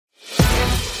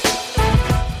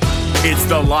It's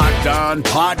the Locked On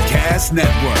Podcast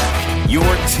Network, your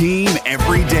team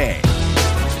every day.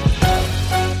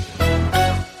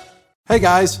 Hey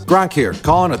guys, Gronk here,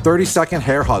 calling a 30-second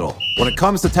hair huddle. When it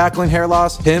comes to tackling hair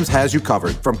loss, Hims has you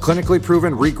covered. From clinically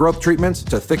proven regrowth treatments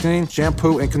to thickening,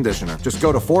 shampoo, and conditioner. Just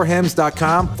go to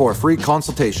 4hims.com for a free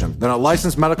consultation. Then a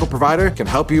licensed medical provider can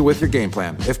help you with your game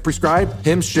plan. If prescribed,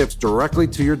 Hims ships directly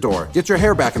to your door. Get your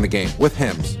hair back in the game with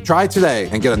Hims. Try today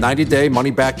and get a 90-day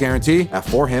money-back guarantee at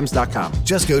 4hims.com.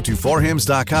 Just go to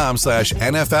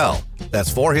 4hims.com/NFL.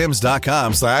 That's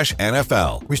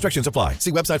 4hims.com/NFL. Restrictions apply.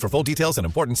 See website for full details and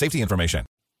important safety information.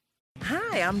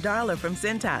 Hi, I'm Darla from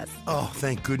Cintas. Oh,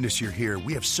 thank goodness you're here.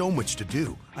 We have so much to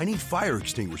do. I need fire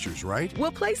extinguishers, right?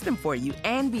 We'll place them for you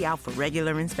and be out for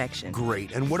regular inspection.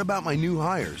 Great. And what about my new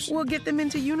hires? We'll get them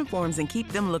into uniforms and keep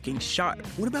them looking sharp.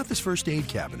 What about this first aid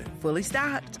cabinet? Fully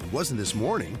stocked. It wasn't this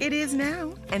morning. It is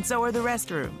now. And so are the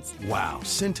restrooms. Wow,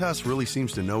 Cintas really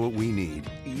seems to know what we need.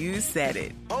 You said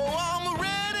it. Oh, I'm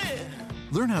ready.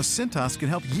 Learn how Cintas can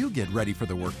help you get ready for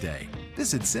the workday.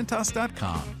 Visit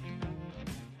Cintas.com.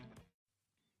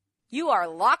 You are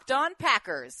Locked On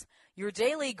Packers, your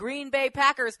daily Green Bay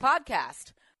Packers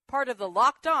podcast, part of the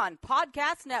Locked On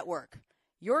Podcast Network,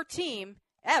 your team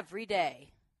every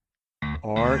day.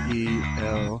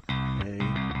 RELAX.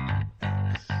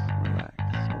 Relax.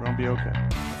 We're going to be okay.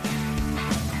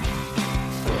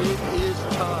 It is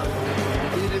time.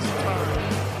 It is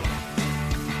time.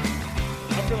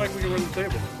 I feel like we can run the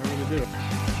table. We're going to do it.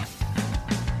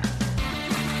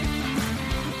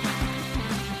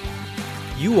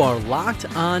 You are Locked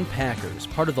On Packers,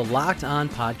 part of the Locked On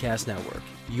Podcast Network,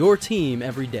 your team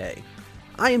every day.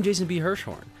 I am Jason B.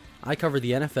 Hirschhorn. I cover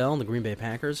the NFL and the Green Bay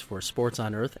Packers for Sports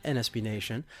on Earth and SB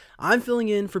Nation. I'm filling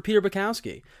in for Peter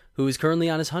Bukowski, who is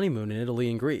currently on his honeymoon in Italy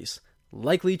and Greece,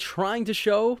 likely trying to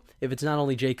show if it's not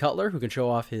only Jay Cutler who can show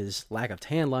off his lack of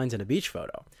tan lines in a beach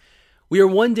photo. We are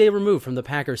one day removed from the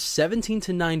Packers'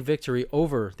 17-9 victory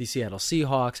over the Seattle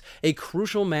Seahawks, a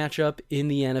crucial matchup in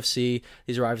the NFC.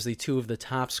 These are obviously two of the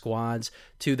top squads,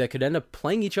 two that could end up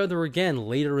playing each other again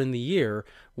later in the year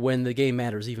when the game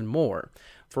matters even more.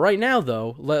 For right now,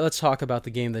 though, let's talk about the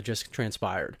game that just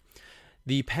transpired.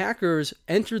 The Packers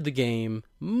entered the game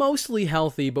mostly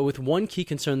healthy, but with one key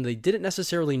concern they didn't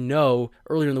necessarily know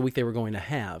earlier in the week they were going to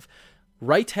have.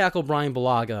 Right tackle Brian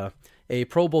Bulaga, a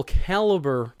Pro Bowl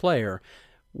caliber player,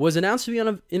 was announced to be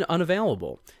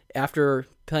unavailable after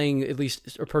playing at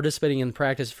least or participating in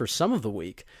practice for some of the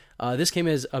week. This came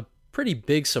as a pretty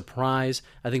big surprise.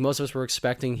 I think most of us were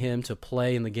expecting him to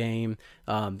play in the game.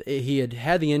 He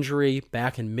had the injury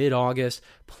back in mid-August,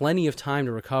 plenty of time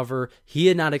to recover. He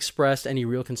had not expressed any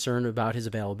real concern about his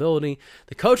availability.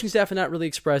 The coaching staff had not really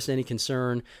expressed any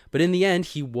concern, but in the end,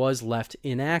 he was left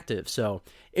inactive. So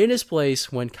in his place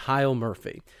went Kyle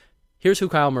Murphy. Here's who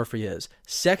Kyle Murphy is.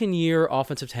 Second-year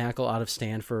offensive tackle out of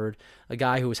Stanford, a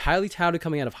guy who was highly touted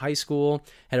coming out of high school,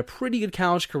 had a pretty good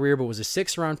college career, but was a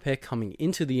sixth-round pick coming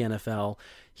into the NFL.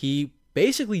 He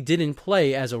basically didn't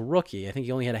play as a rookie. I think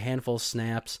he only had a handful of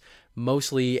snaps,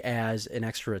 mostly as an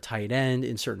extra tight end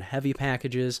in certain heavy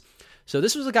packages. So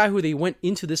this was a guy who they went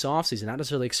into this offseason not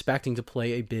necessarily expecting to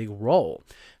play a big role.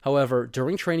 However,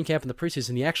 during training camp in the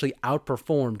preseason, he actually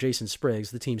outperformed Jason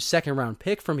Spriggs, the team's second-round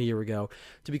pick from a year ago,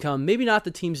 to become maybe not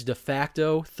the team's de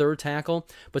facto third tackle,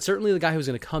 but certainly the guy who's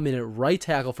going to come in at right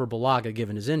tackle for Bulaga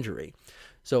given his injury.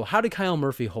 So how did Kyle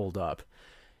Murphy hold up?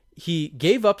 He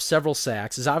gave up several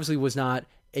sacks. This obviously was not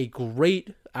a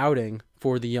great outing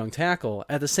for the young tackle.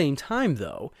 At the same time,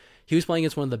 though, he was playing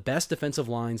against one of the best defensive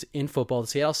lines in football. The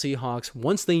Seattle Seahawks,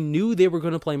 once they knew they were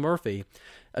going to play Murphy,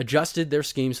 adjusted their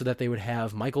scheme so that they would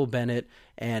have Michael Bennett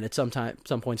and at some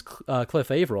points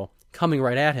Cliff Averill coming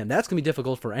right at him. That's going to be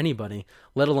difficult for anybody,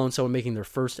 let alone someone making their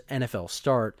first NFL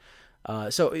start.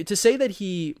 So to say that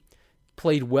he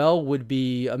played well would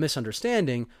be a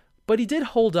misunderstanding, but he did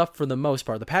hold up for the most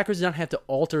part. The Packers did not have to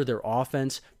alter their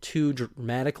offense too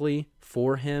dramatically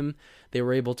for him. They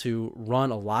were able to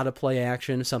run a lot of play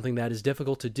action, something that is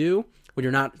difficult to do when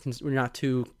you're not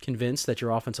too convinced that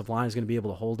your offensive line is going to be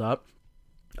able to hold up.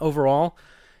 Overall,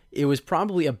 it was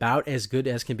probably about as good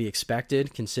as can be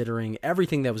expected, considering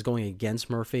everything that was going against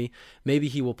Murphy. Maybe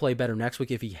he will play better next week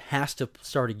if he has to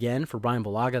start again for Brian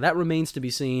Bulaga. That remains to be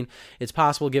seen. It's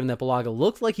possible, given that Bulaga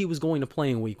looked like he was going to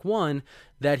play in Week 1,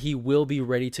 that he will be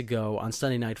ready to go on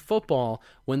Sunday Night Football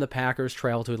when the Packers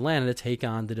travel to Atlanta to take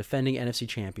on the defending NFC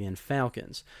champion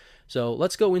Falcons. So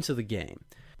let's go into the game.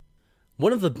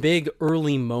 One of the big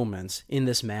early moments in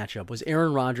this matchup was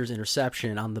Aaron Rodgers'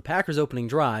 interception on the Packers' opening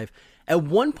drive. At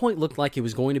one point looked like it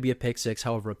was going to be a pick six,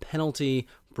 however, a penalty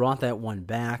brought that one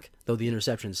back, though the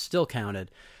interception still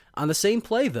counted. On the same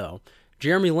play, though,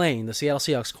 Jeremy Lane, the Seattle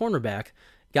Seahawks cornerback,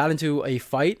 got into a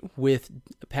fight with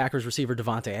Packers receiver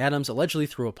Devontae Adams, allegedly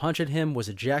threw a punch at him, was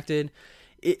ejected.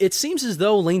 It seems as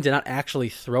though Lane did not actually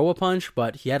throw a punch,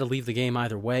 but he had to leave the game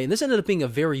either way. And this ended up being a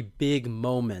very big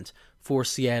moment for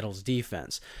Seattle's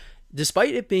defense.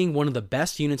 Despite it being one of the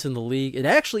best units in the league, it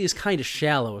actually is kind of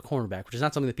shallow at cornerback, which is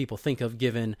not something that people think of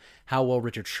given how well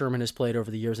Richard Sherman has played over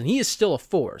the years, and he is still a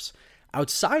force.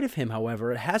 Outside of him,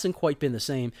 however, it hasn't quite been the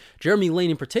same. Jeremy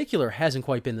Lane in particular hasn't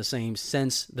quite been the same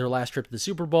since their last trip to the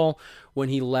Super Bowl, when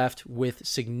he left with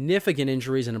significant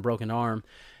injuries and a broken arm.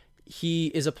 He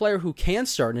is a player who can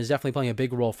start and is definitely playing a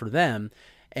big role for them.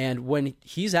 And when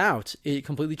he's out, it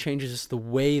completely changes the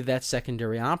way that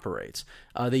secondary operates.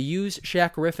 They used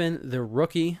Shaq Griffin, their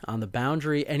rookie, on the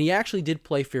boundary, and he actually did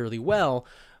play fairly well,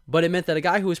 but it meant that a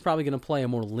guy who was probably going to play a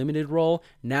more limited role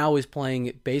now is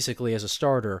playing basically as a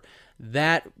starter.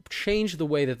 That changed the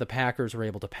way that the Packers were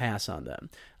able to pass on them.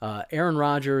 Aaron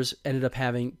Rodgers ended up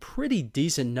having pretty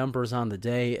decent numbers on the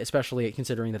day, especially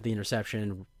considering that the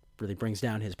interception really brings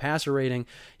down his passer rating.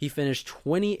 He finished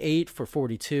 28 for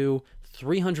 42,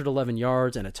 311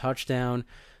 yards and a touchdown.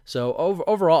 So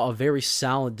overall, a very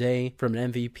solid day from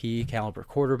an MVP caliber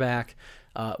quarterback.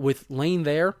 With Lane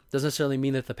there, doesn't necessarily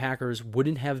mean that the Packers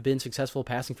wouldn't have been successful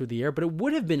passing through the air, but it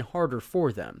would have been harder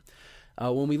for them.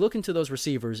 When we look into those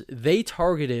receivers, they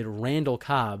targeted Randall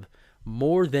Cobb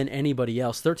more than anybody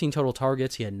else. 13 total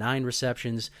targets. He had 9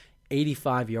 receptions,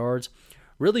 85 yards.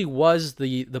 Really was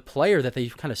the player that they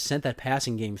kind of sent that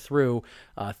passing game through.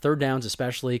 Third downs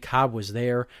especially, Cobb was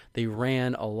there. They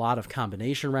ran a lot of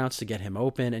combination routes to get him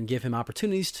open and give him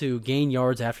opportunities to gain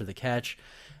yards after the catch.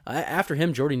 After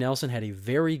him, Jordy Nelson had a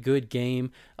very good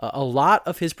game. A lot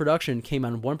of his production came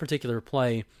on one particular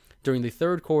play during the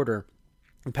third quarter.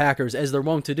 The Packers, as they're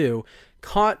wont to do,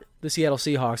 caught the Seattle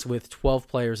Seahawks with 12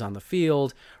 players on the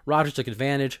field. Rodgers took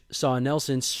advantage, saw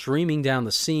Nelson streaming down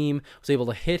the seam, was able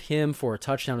to hit him for a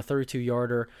touchdown, a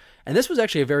 32-yarder. And this was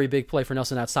actually a very big play for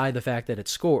Nelson outside the fact that it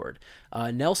scored.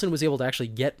 Nelson was able to actually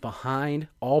get behind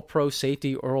all-pro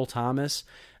safety Earl Thomas.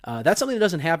 That's something that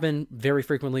doesn't happen very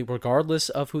frequently, regardless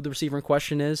of who the receiver in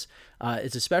question is.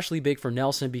 It's especially big for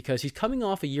Nelson because he's coming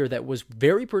off a year that was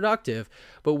very productive,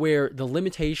 but where the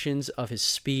limitations of his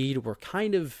speed were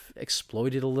kind of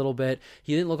exploited a little bit.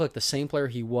 He didn't look like the same player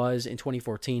he was in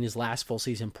 2014, his last full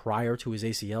season prior to his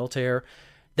ACL tear.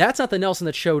 That's not the Nelson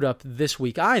that showed up this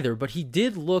week either, but he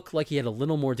did look like he had a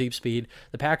little more deep speed.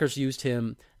 The Packers used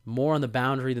him more on the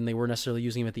boundary than they were necessarily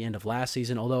using him at the end of last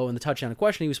season, although in the touchdown in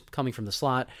question, he was coming from the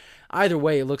slot. Either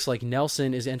way, it looks like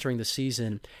Nelson is entering the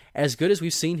season as good as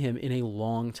we've seen him in a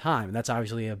long time, and that's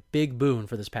obviously a big boon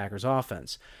for this Packers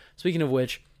offense. Speaking of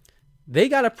which, they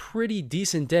got a pretty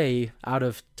decent day out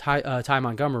of Ty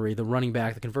Montgomery, the running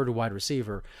back, the converted wide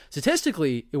receiver.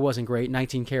 Statistically, it wasn't great,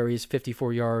 19 carries,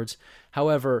 54 yards.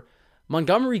 However,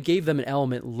 Montgomery gave them an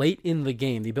element late in the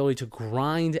game, the ability to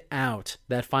grind out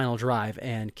that final drive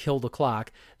and kill the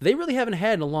clock. They really haven't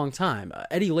had in a long time.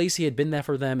 Eddie Lacy had been there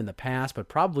for them in the past, but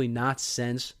probably not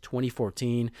since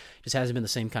 2014. Just hasn't been the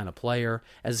same kind of player.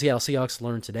 As the Seattle Seahawks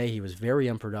learned today, he was very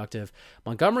unproductive.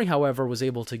 Montgomery, however, was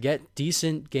able to get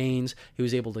decent gains. He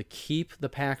was able to keep the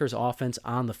Packers' offense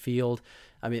on the field.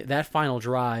 I mean, that final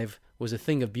drive was a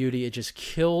thing of beauty. It just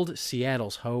killed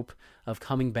Seattle's hope of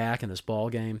coming back in this ball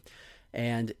game.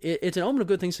 And it's an omen of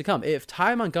good things to come. If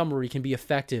Ty Montgomery can be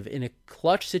effective in a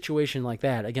clutch situation like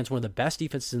that against one of the best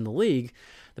defenses in the league,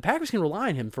 the Packers can rely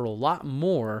on him for a lot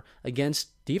more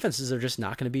against defenses that are just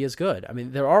not going to be as good. I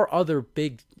mean, there are other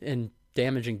big and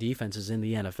damaging defenses in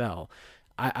the NFL.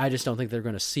 I just don't think they're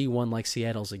going to see one like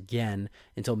Seattle's again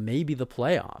until maybe the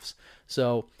playoffs.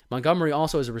 So Montgomery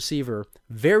also as a receiver,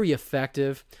 very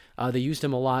effective. They used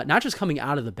him a lot, not just coming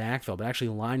out of the backfield, but actually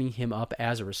lining him up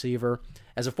as a receiver.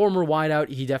 As a former wideout,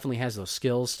 he definitely has those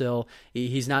skills still.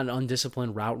 He's not an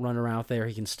undisciplined route runner out there.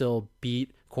 He can still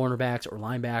beat cornerbacks or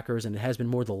linebackers, and it has been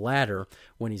more the latter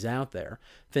when he's out there.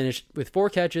 Finished with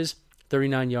 4 catches,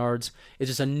 39 yards. It's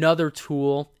just another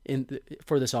tool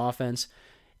for this offense.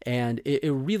 And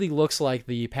it really looks like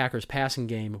the Packers passing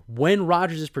game, when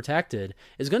Rodgers is protected,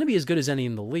 is going to be as good as any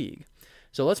in the league.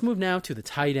 So let's move now to the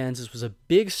tight ends. This was a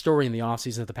big story in the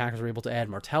offseason that the Packers were able to add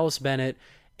Martellus Bennett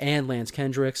and Lance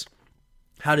Kendricks.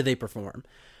 How did they perform?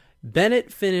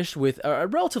 Bennett finished with a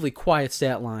relatively quiet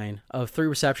stat line of 3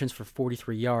 receptions for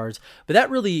 43 yards, but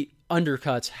that really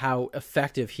undercuts how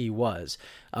effective he was.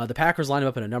 The Packers lined him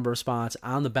up in a number of spots,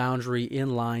 on the boundary,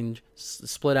 in line,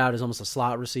 split out as almost a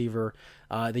slot receiver.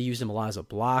 They used him a lot as a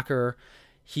blocker.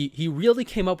 He really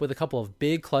came up with a couple of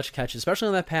big clutch catches, especially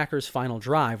on that Packers final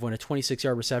drive when a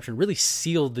 26-yard reception really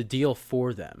sealed the deal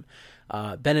for them.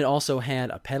 Bennett also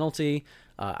had a penalty.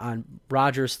 On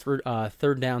Rodgers'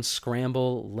 third down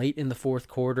scramble late in the fourth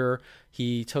quarter,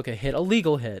 he took a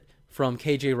legal hit from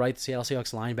KJ Wright, the Seattle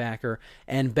Seahawks linebacker,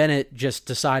 and Bennett just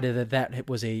decided that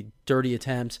was a dirty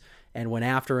attempt and went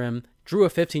after him, drew a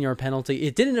 15-yard penalty.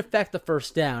 It didn't affect the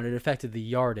first down. It affected the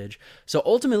yardage. So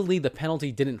ultimately, the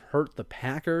penalty didn't hurt the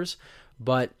Packers,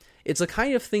 but it's the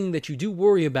kind of thing that you do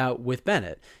worry about with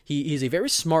Bennett. He's a very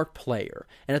smart player,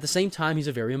 and at the same time, he's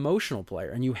a very emotional player,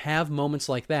 and you have moments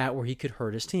like that where he could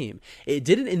hurt his team. It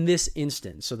didn't in this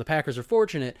instance, so the Packers are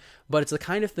fortunate, but it's the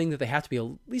kind of thing that they have to be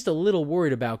at least a little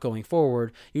worried about going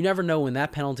forward. You never know when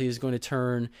that penalty is going to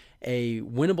turn a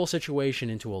winnable situation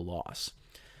into a loss.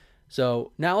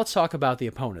 So now let's talk about the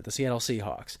opponent, the Seattle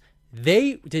Seahawks.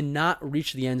 They did not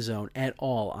reach the end zone at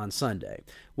all on Sunday,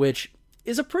 which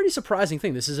is a pretty surprising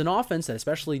thing. This is an offense that,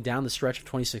 especially down the stretch of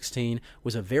 2016,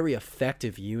 was a very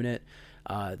effective unit.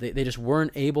 They just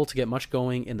weren't able to get much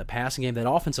going in the passing game. That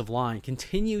offensive line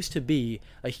continues to be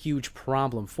a huge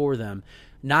problem for them.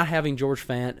 Not having George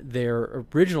Fant, their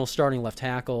original starting left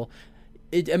tackle,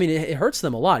 it hurts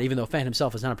them a lot, even though Fant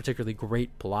himself is not a particularly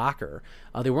great blocker.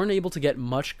 They weren't able to get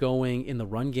much going in the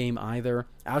run game either,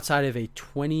 outside of a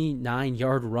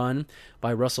 29-yard run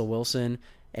by Russell Wilson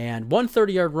and one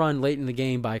 30-yard run late in the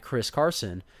game by Chris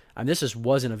Carson. This just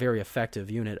wasn't a very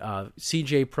effective unit.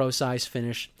 CJ Prosise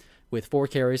finished with 4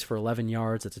 carries for 11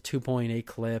 yards. That's a 2.8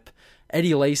 clip.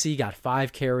 Eddie Lacy got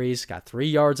 5 carries, got 3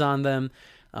 yards on them.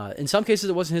 In some cases,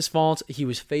 it wasn't his fault. He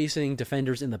was facing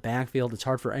defenders in the backfield. It's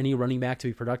hard for any running back to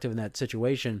be productive in that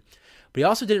situation. But he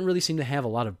also didn't really seem to have a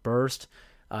lot of burst.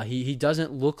 He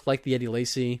doesn't look like the Eddie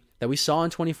Lacy that we saw in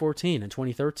 2014 and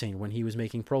 2013 when he was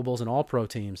making Pro Bowls and All-Pro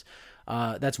teams.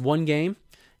 That's one game.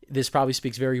 This probably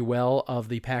speaks very well of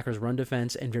the Packers' run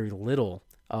defense and very little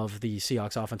of the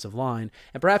Seahawks' offensive line.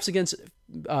 And perhaps against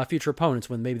future opponents,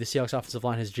 when maybe the Seahawks' offensive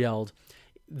line has gelled,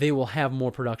 they will have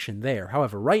more production there.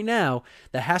 However, right now,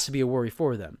 that has to be a worry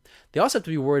for them. They also have to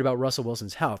be worried about Russell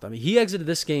Wilson's health. He exited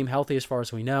this game healthy as far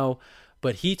as we know,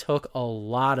 but he took a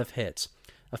lot of hits.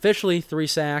 Officially, 3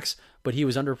 sacks, but he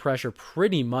was under pressure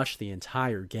pretty much the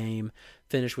entire game.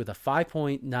 Finished with a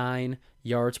 5.9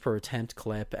 yards per attempt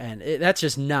clip, and that's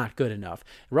just not good enough.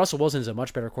 Russell Wilson is a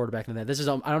much better quarterback than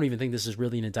that. I don't even think this is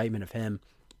really an indictment of him.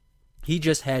 He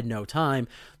just had no time.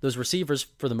 Those receivers,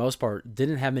 for the most part,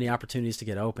 didn't have many opportunities to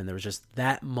get open. There was just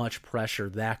that much pressure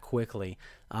that quickly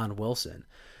on Wilson.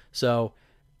 So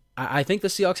I think the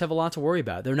Seahawks have a lot to worry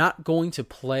about. They're not going to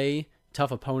play tough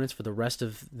opponents for the rest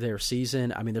of their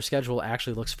season. Their schedule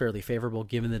actually looks fairly favorable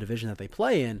given the division that they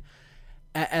play in.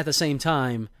 At the same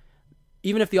time,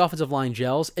 even if the offensive line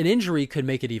gels, an injury could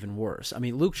make it even worse.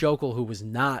 Luke Joeckel, who was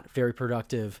not very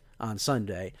productive on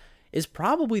Sunday, is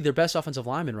probably their best offensive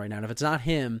lineman right now. And if it's not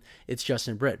him, it's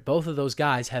Justin Britt. Both of those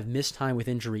guys have missed time with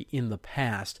injury in the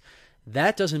past.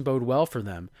 That doesn't bode well for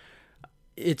them.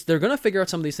 They're going to figure out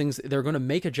some of these things. They're going to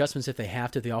make adjustments if they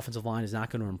have to. The offensive line is not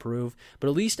going to improve. But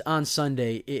at least on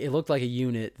Sunday, it looked like a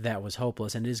unit that was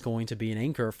hopeless and is going to be an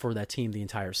anchor for that team the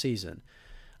entire season.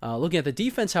 Looking at the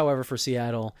defense, however, for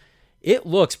Seattle, it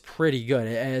looks pretty good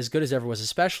as ever was,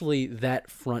 especially that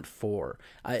front four.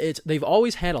 They've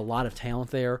always had a lot of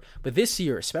talent there, but this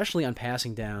year, especially on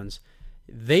passing downs,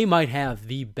 they might have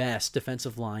the best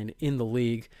defensive line in the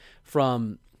league.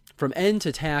 From end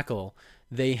to tackle,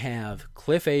 they have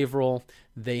Cliff Averill,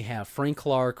 they have Frank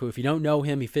Clark, who, if you don't know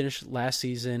him, he finished last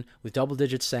season with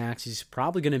double-digit sacks. He's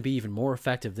probably going to be even more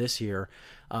effective this year.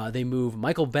 They move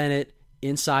Michael Bennett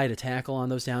inside a tackle on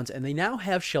those downs, and they now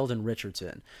have Sheldon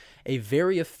Richardson, a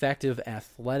very effective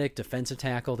athletic defensive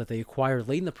tackle that they acquired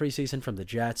late in the preseason from the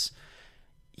Jets.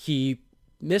 He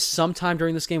missed some time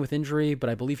during this game with injury, but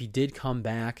I believe he did come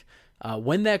back.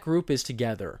 When that group is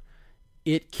together,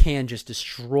 it can just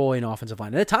destroy an offensive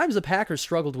line. And at times, the Packers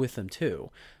struggled with them too,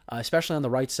 especially on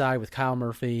the right side with Kyle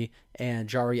Murphy and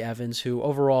Jari Evans, who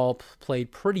overall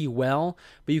played pretty well,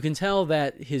 but you can tell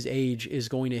that his age is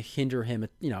going to hinder him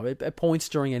at points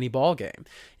during any ball game.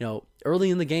 Early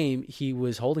in the game, he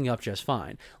was holding up just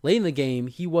fine. Late in the game,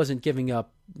 he wasn't giving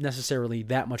up necessarily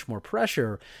that much more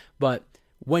pressure, but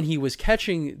when he was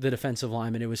catching the defensive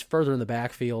lineman, it was further in the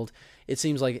backfield. It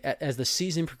seems like as the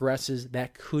season progresses,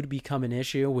 that could become an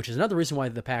issue, which is another reason why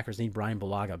the Packers need Brian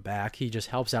Bulaga back. He just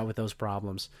helps out with those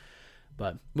problems.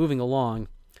 But moving along,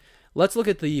 let's look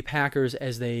at the Packers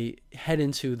as they head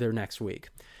into their next week.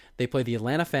 They play the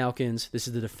Atlanta Falcons. This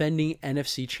is the defending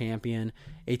NFC champion,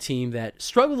 a team that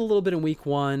struggled a little bit in week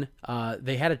 1.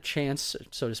 They had a chance,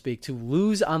 so to speak, to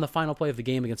lose on the final play of the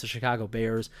game against the Chicago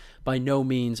Bears. By no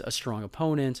means a strong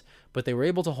opponent, but they were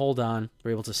able to hold on. They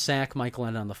were able to sack Mike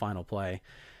Glennon on the final play.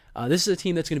 This is a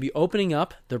team that's going to be opening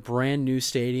up their brand new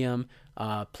stadium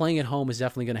Playing at home is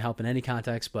definitely going to help in any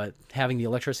context, but having the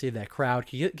electricity of that crowd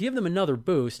can give them another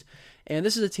boost. And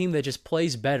this is a team that just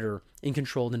plays better in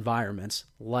controlled environments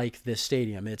like this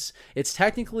stadium. It's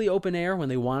technically open air when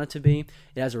they want it to be.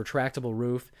 It has a retractable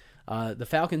roof. The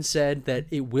Falcons said that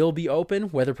it will be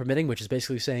open, weather permitting, which is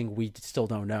basically saying we still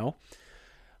don't know.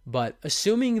 But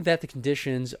assuming that the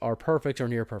conditions are perfect or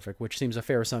near perfect, which seems a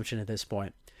fair assumption at this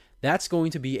point, that's going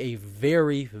to be a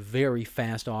very, very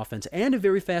fast offense and a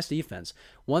very fast defense.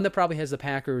 One that probably has the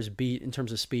Packers beat in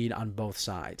terms of speed on both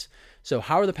sides. So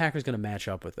how are the Packers going to match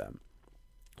up with them?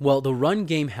 Well, the run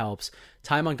game helps.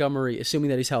 Ty Montgomery,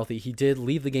 assuming that he's healthy, he did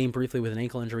leave the game briefly with an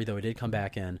ankle injury, though he did come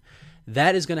back in.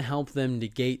 That is going to help them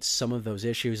negate some of those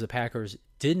issues. The Packers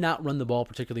did not run the ball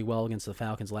particularly well against the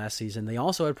Falcons last season. They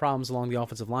also had problems along the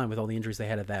offensive line with all the injuries they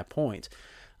had at that point.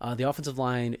 The offensive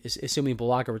line, assuming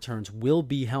Bulaga returns, will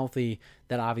be healthy.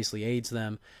 That obviously aids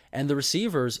them. And the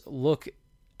receivers look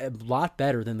a lot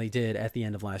better than they did at the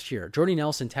end of last year. Jordy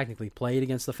Nelson technically played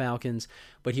against the Falcons,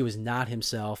 but he was not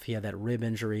himself. He had that rib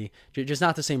injury. Just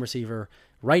not the same receiver.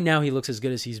 Right now, he looks as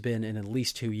good as he's been in at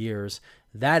least 2 years.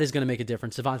 That is going to make a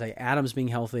difference. Devontae Adams being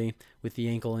healthy with the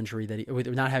ankle injury, with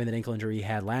not having that ankle injury he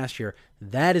had last year,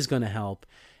 that is going to help.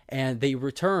 And they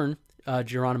return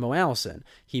Geronimo Allison.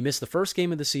 He missed the first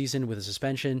game of the season with a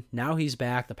suspension. Now he's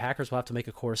back. The Packers will have to make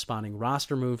a corresponding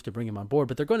roster move to bring him on board,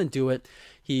 but they're going to do it.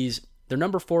 He's their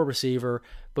number 4 receiver,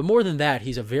 but more than that,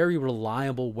 he's a very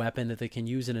reliable weapon that they can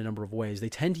use in a number of ways. They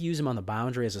tend to use him on the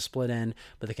boundary as a split end,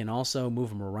 but they can also move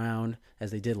him around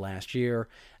as they did last year.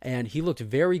 And he looked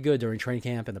very good during training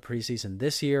camp and the preseason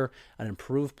this year, an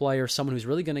improved player, someone who's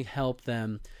really going to help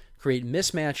them create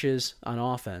mismatches on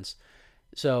offense.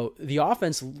 So the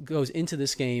offense goes into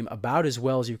this game about as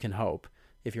well as you can hope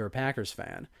if you're a Packers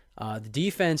fan. The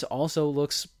defense also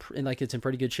looks like it's in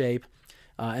pretty good shape.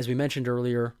 As we mentioned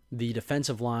earlier, the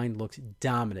defensive line looked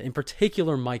dominant. In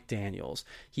particular, Mike Daniels.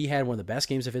 He had one of the best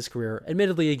games of his career,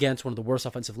 admittedly against one of the worst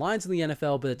offensive lines in the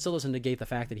NFL, but it still doesn't negate the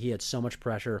fact that he had so much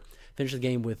pressure. Finished the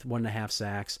game with 1.5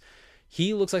 sacks.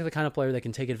 He looks like the kind of player that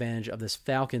can take advantage of this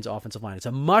Falcons offensive line. It's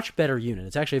a much better unit.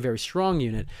 It's actually a very strong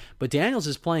unit, but Daniels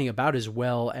is playing about as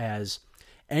well as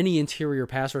any interior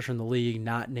pass rusher in the league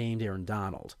not named Aaron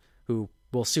Donald, who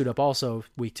will suit up also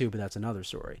week 2, but that's another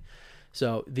story.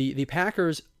 So the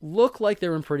Packers look like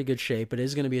they're in pretty good shape, but it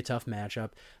is going to be a tough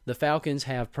matchup. The Falcons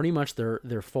have pretty much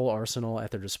their full arsenal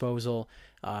at their disposal.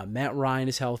 Matt Ryan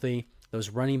is healthy. Those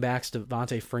running backs,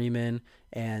 Devontae Freeman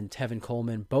and Tevin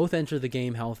Coleman, both enter the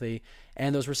game healthy,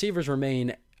 and those receivers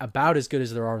remain about as good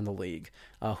as there are in the league.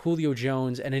 Julio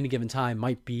Jones, at any given time,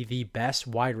 might be the best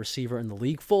wide receiver in the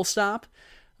league, full stop.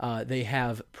 They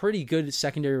have pretty good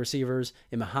secondary receivers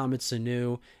in Mohamed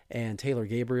Sanu and Taylor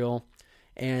Gabriel,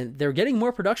 and they're getting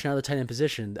more production out of the tight end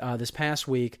position. This past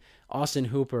week, Austin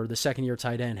Hooper, the second-year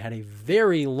tight end, had a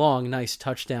very long, nice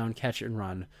touchdown catch and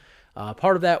run.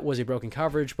 Part of that was a broken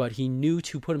coverage, but he knew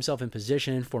to put himself in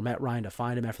position for Matt Ryan to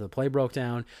find him after the play broke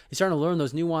down. He's starting to learn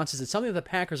those nuances. It's something that the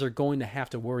Packers are going to have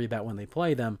to worry about when they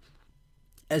play them.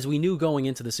 As we knew going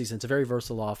into the season, it's a very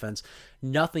versatile offense.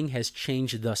 Nothing has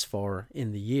changed thus far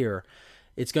in the year.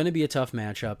 It's going to be a tough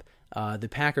matchup. The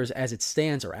Packers, as it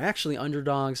stands, are actually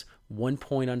underdogs,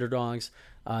 1-point underdogs.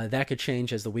 That could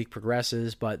change as the week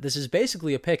progresses, but this is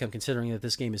basically a pick. I'm considering that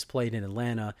this game is played in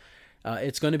Atlanta.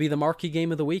 It's going to be the marquee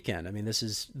game of the weekend. I mean, this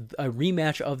is a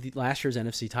rematch of the last year's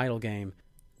NFC title game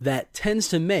that tends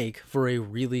to make for a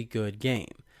really good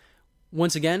game.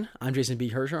 Once again, I'm Jason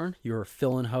B. Hirschhorn, your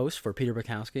fill-in host for Peter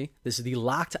Bukowski. This is the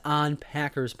Locked On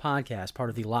Packers podcast, part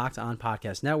of the Locked On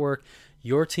Podcast Network,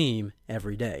 your team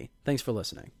every day. Thanks for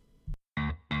listening.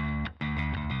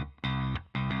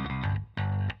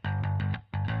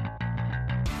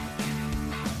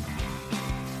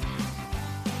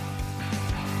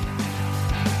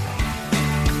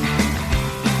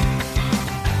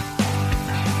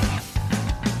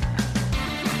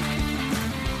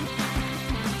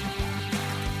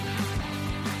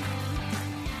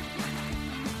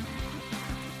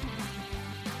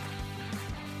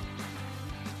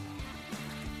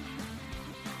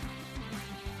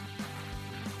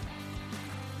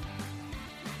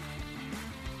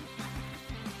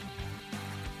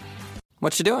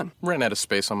 What you doing? Ran out of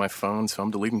space on my phone, so I'm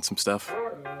deleting some stuff.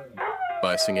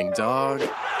 Bye, singing dog.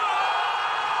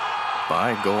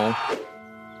 Bye, goal.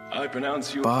 I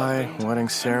pronounce you. Bye, wedding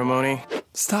ceremony.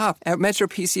 Stop. At Metro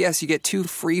PCS, you get 2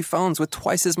 free phones with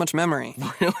twice as much memory.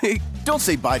 Really? Don't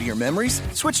say bye to your memories.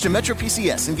 Switch to Metro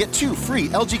PCS and get 2 free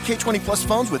LG K20 Plus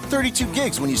phones with 32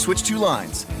 gigs when you switch 2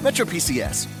 lines. Metro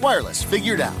PCS. Wireless.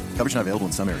 Figured out. Coverage not available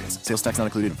in some areas. Sales tax not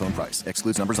included in phone price.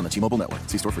 Excludes numbers on the T-Mobile network.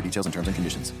 See store for details and terms and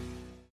conditions.